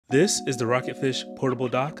This is the Rocketfish portable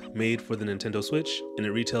dock made for the Nintendo Switch, and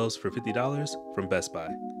it retails for $50 from Best Buy.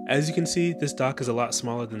 As you can see, this dock is a lot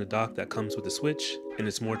smaller than the dock that comes with the Switch, and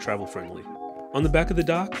it's more travel friendly. On the back of the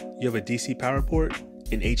dock, you have a DC power port,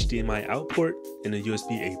 an HDMI out port, and a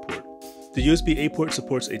USB-A port. The USB-A port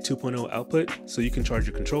supports a 2.0 output, so you can charge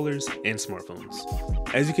your controllers and smartphones.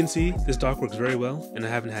 As you can see, this dock works very well, and I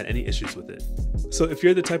haven't had any issues with it. So if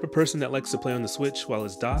you're the type of person that likes to play on the Switch while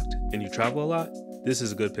it's docked, and you travel a lot, this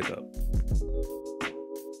is a good pickup.